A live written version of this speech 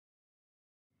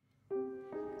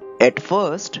At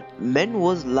first, man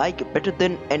was like better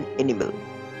than an animal.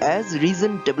 As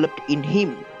reason developed in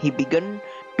him, he began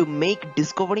to make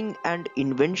discovering and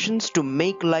inventions to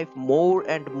make life more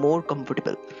and more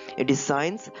comfortable. It is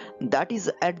science that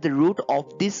is at the root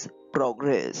of this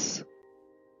progress.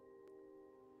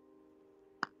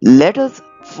 Let us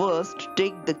first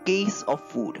take the case of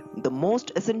food, the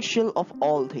most essential of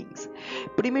all things.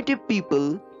 Primitive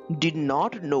people did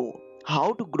not know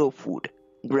how to grow food.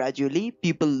 Gradually,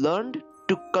 people learned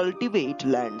to cultivate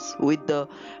lands with the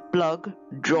plug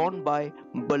drawn by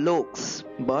bullocks,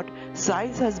 but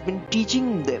science has been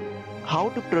teaching them how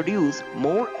to produce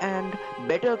more and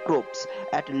better crops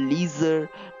at leisure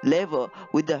level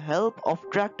with the help of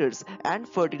tractors and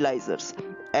fertilizers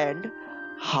and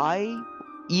high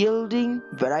yielding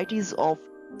varieties of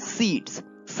seeds.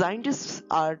 Scientists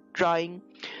are trying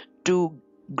to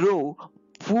grow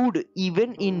food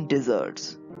even in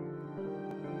deserts.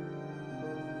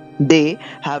 They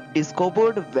have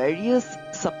discovered various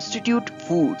substitute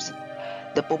foods.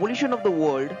 The population of the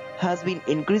world has been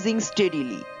increasing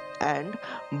steadily, and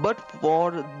but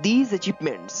for these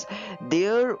achievements,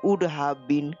 there would have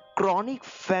been chronic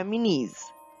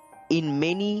famines in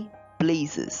many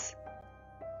places.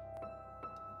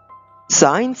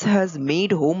 Science has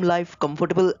made home life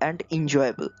comfortable and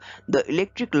enjoyable. The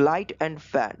electric light and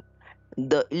fan,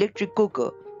 the electric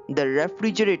cooker, the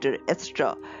refrigerator,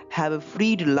 etc., have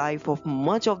freed life of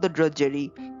much of the drudgery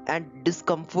and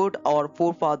discomfort our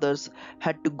forefathers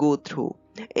had to go through.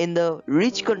 In the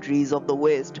rich countries of the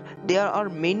West, there are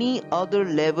many other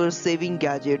labor saving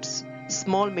gadgets,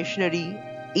 small machinery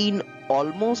in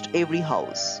almost every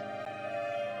house.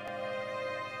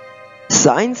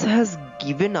 Science has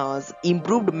given us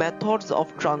improved methods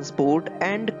of transport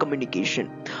and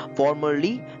communication.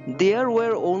 Formerly, there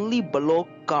were only bullock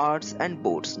carts and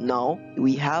boats. Now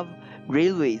we have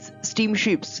railways,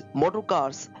 steamships, motor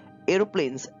cars,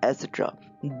 aeroplanes, etc.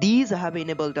 These have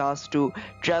enabled us to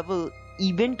travel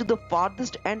even to the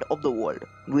farthest end of the world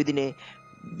within a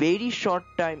very short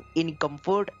time in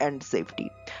comfort and safety.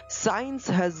 Science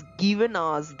has given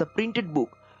us the printed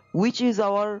book, which is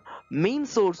our main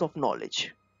source of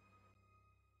knowledge.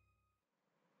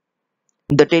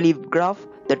 The telegraph,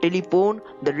 the telephone,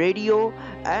 the radio,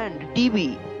 and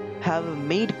TV have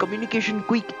made communication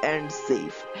quick and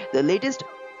safe. The latest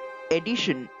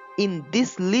addition in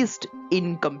this list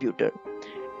in computer.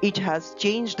 It has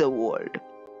changed the world.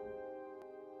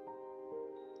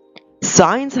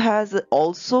 Science has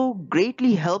also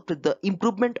greatly helped the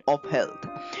improvement of health.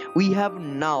 We have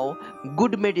now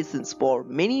good medicines for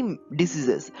many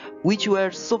diseases which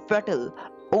were so fatal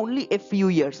only a few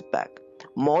years back.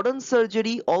 Modern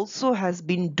surgery also has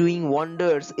been doing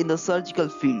wonders in the surgical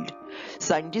field.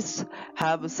 Scientists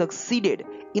have succeeded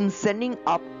in sending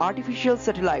up artificial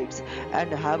satellites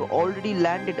and have already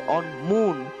landed on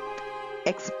moon.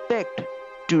 Expect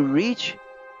to reach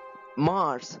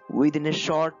Mars within a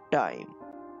short time.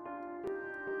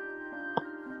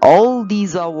 All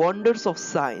these are wonders of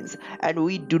science, and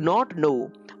we do not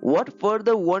know what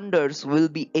further wonders will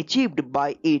be achieved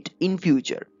by it in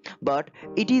future. But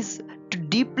it is to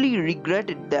deeply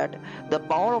regretted that the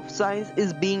power of science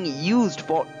is being used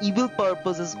for evil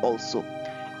purposes also.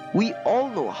 We all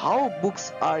know how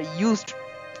books are used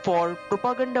for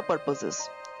propaganda purposes,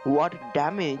 what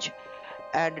damage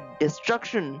and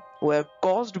destruction were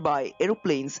caused by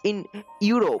aeroplanes in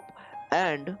Europe,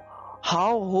 and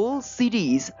how whole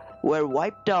cities were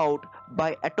wiped out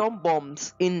by atom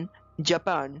bombs in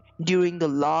Japan during the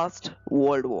last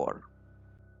World War.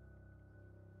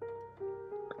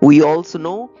 We also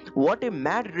know what a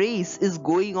mad race is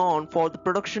going on for the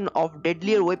production of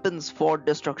deadlier weapons for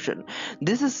destruction.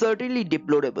 This is certainly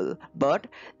deplorable, but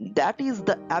that is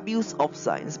the abuse of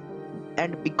science.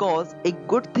 And because a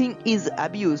good thing is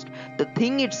abused, the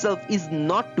thing itself is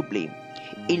not to blame.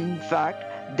 In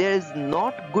fact, there is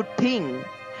not good thing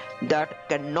that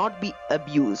cannot be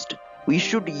abused. We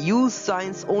should use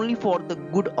science only for the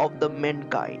good of the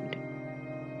mankind.